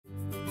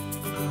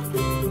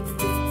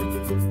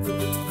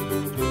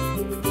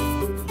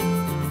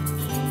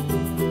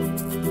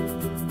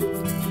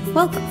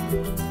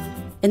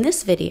Welcome! In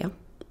this video,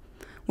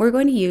 we're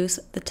going to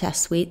use the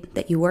test suite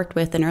that you worked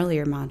with in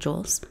earlier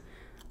modules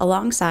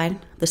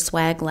alongside the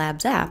Swag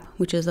Labs app,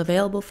 which is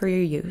available for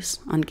your use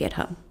on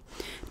GitHub,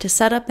 to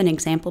set up an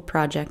example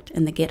project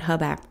in the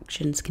GitHub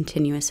Actions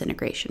continuous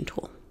integration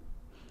tool.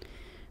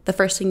 The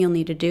first thing you'll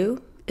need to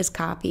do is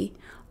copy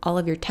all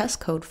of your test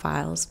code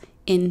files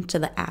into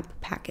the app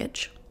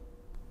package.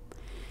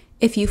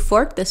 If you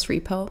fork this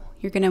repo,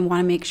 you're going to want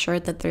to make sure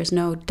that there's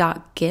no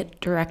 .git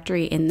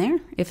directory in there.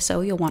 If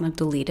so, you'll want to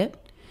delete it.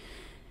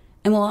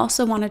 And we'll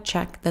also want to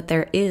check that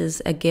there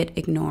is a git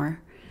ignore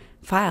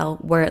file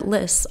where it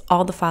lists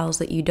all the files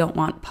that you don't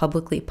want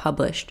publicly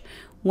published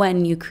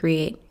when you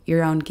create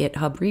your own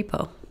GitHub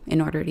repo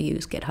in order to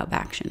use GitHub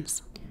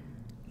Actions.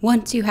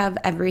 Once you have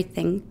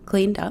everything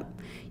cleaned up,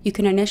 you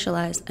can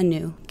initialize a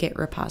new Git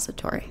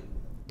repository.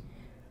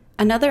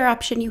 Another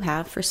option you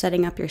have for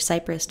setting up your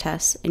Cypress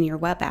tests in your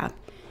web app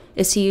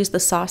is to use the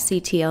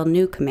saucetl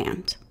new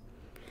command.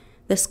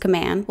 This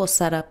command will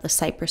set up the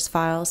Cypress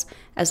files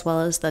as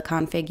well as the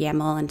config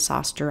YAML and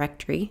sauce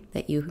directory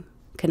that you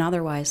can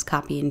otherwise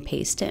copy and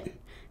paste in.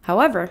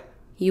 However,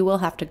 you will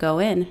have to go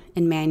in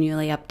and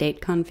manually update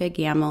config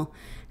YAML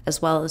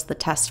as well as the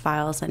test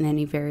files and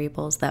any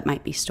variables that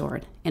might be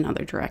stored in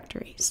other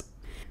directories.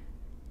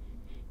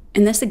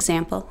 In this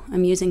example,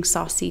 I'm using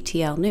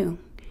saucetl new.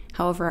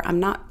 However, I'm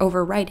not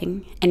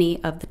overwriting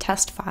any of the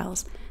test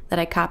files that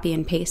I copy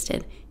and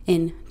pasted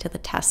into the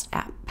test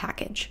app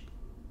package.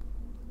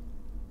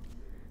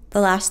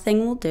 The last thing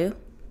we'll do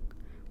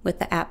with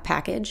the app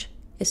package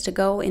is to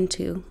go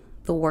into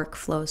the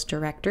workflows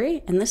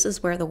directory, and this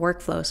is where the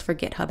workflows for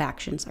GitHub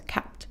Actions are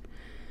kept.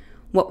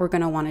 What we're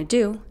going to want to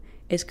do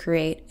is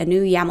create a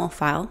new YAML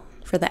file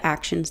for the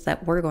actions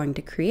that we're going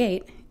to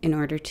create in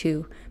order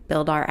to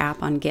build our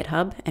app on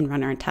GitHub and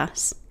run our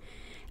tests.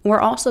 We're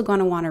also going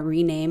to want to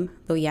rename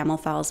the YAML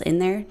files in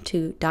there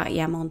to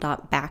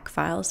 .yaml.back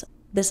files.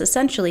 This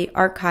essentially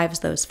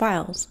archives those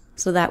files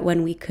so that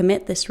when we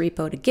commit this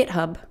repo to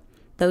GitHub,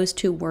 those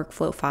two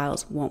workflow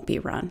files won't be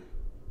run.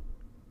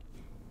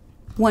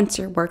 Once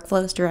your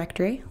workflows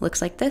directory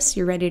looks like this,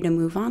 you're ready to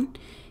move on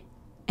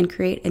and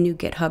create a new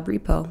GitHub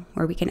repo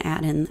where we can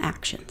add in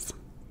actions.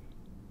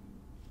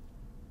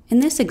 In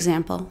this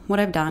example, what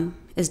I've done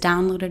is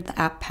downloaded the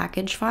app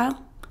package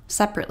file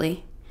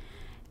separately,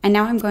 and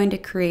now I'm going to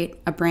create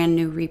a brand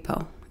new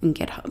repo in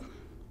GitHub.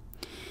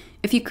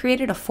 If you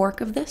created a fork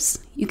of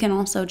this, you can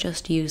also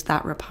just use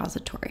that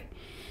repository.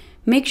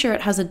 Make sure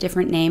it has a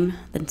different name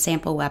than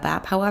sample web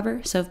app,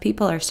 however, so if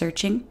people are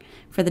searching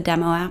for the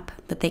demo app,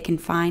 that they can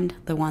find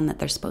the one that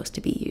they're supposed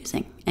to be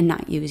using and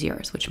not use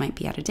yours, which might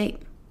be out of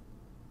date.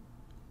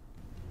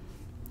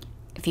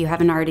 If you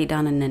haven't already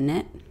done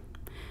an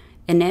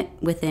init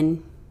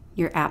within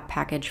your app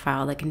package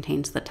file that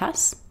contains the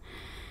tests,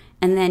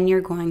 and then you're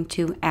going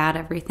to add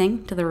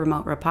everything to the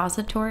remote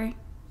repository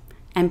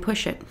and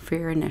push it for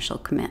your initial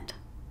commit.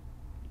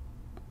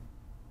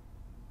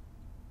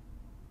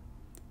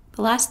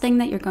 The last thing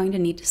that you're going to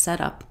need to set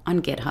up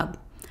on GitHub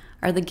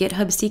are the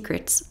GitHub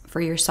secrets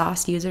for your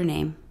sauce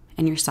username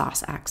and your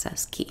sauce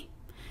access key.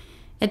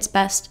 It's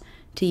best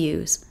to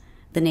use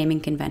the naming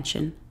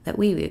convention that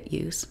we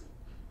use,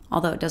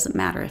 although it doesn't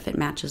matter if it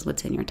matches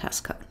what's in your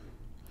test code.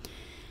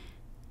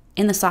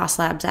 In the Sauce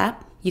Labs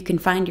app, you can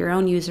find your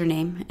own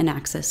username and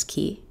access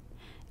key,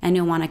 and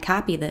you'll want to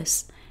copy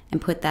this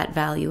and put that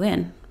value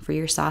in for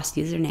your sauce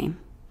username,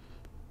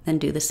 then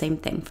do the same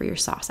thing for your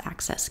sauce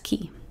access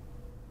key.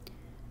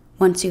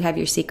 Once you have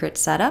your secrets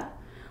set up,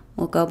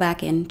 we'll go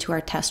back into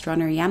our test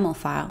runner YAML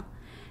file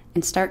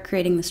and start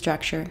creating the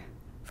structure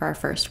for our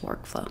first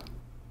workflow.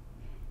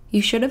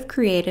 You should have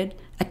created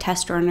a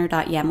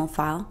testrunner.yaml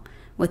file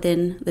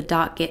within the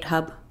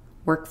 .github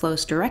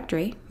workflows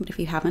directory, but if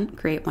you haven't,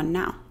 create one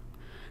now.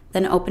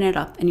 Then open it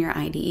up in your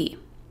IDE.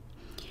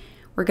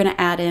 We're going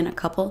to add in a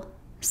couple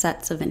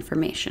sets of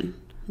information.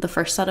 The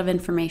first set of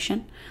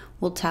information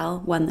will tell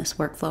when this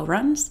workflow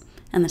runs,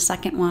 and the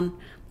second one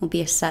will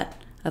be a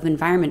set of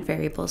environment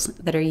variables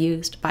that are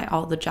used by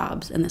all the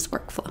jobs in this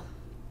workflow.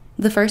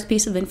 The first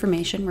piece of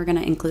information we're going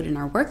to include in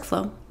our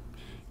workflow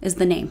is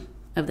the name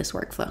of this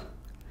workflow.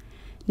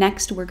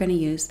 Next, we're going to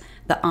use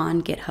the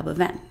onGitHub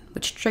event,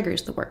 which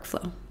triggers the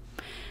workflow.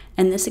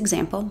 In this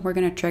example, we're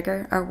going to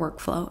trigger our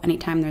workflow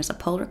anytime there's a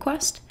pull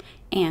request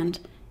and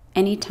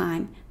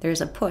anytime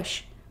there's a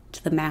push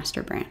to the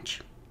master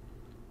branch.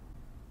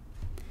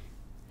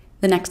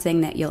 The next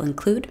thing that you'll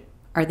include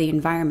are the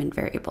environment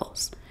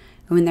variables.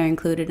 And when they're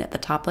included at the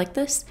top like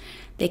this,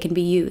 they can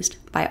be used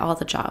by all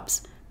the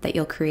jobs that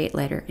you'll create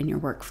later in your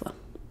workflow.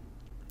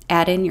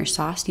 Add in your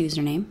sauce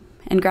username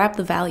and grab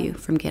the value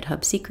from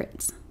GitHub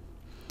secrets.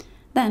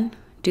 Then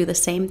do the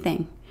same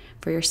thing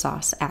for your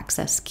sauce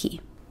access key.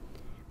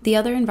 The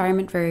other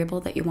environment variable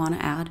that you want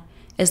to add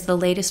is the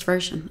latest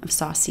version of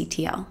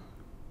saucetl.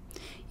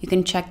 You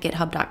can check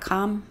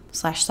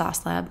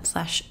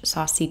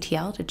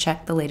github.com/saucelab/saucetl to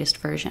check the latest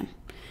version,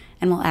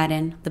 and we'll add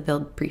in the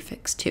build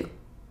prefix too.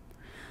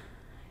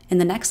 In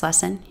the next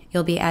lesson,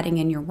 you'll be adding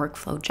in your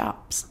workflow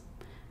jobs.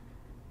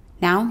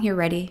 Now you're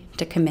ready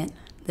to commit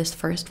this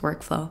first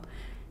workflow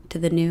to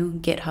the new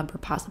GitHub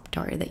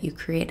repository that you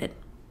created.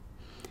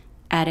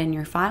 Add in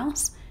your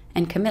files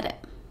and commit it.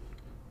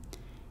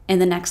 In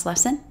the next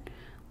lesson,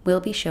 we'll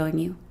be showing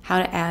you how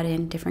to add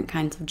in different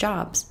kinds of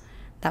jobs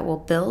that will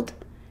build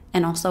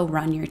and also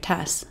run your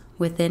tests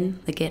within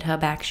the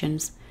GitHub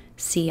Actions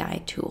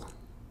CI tool.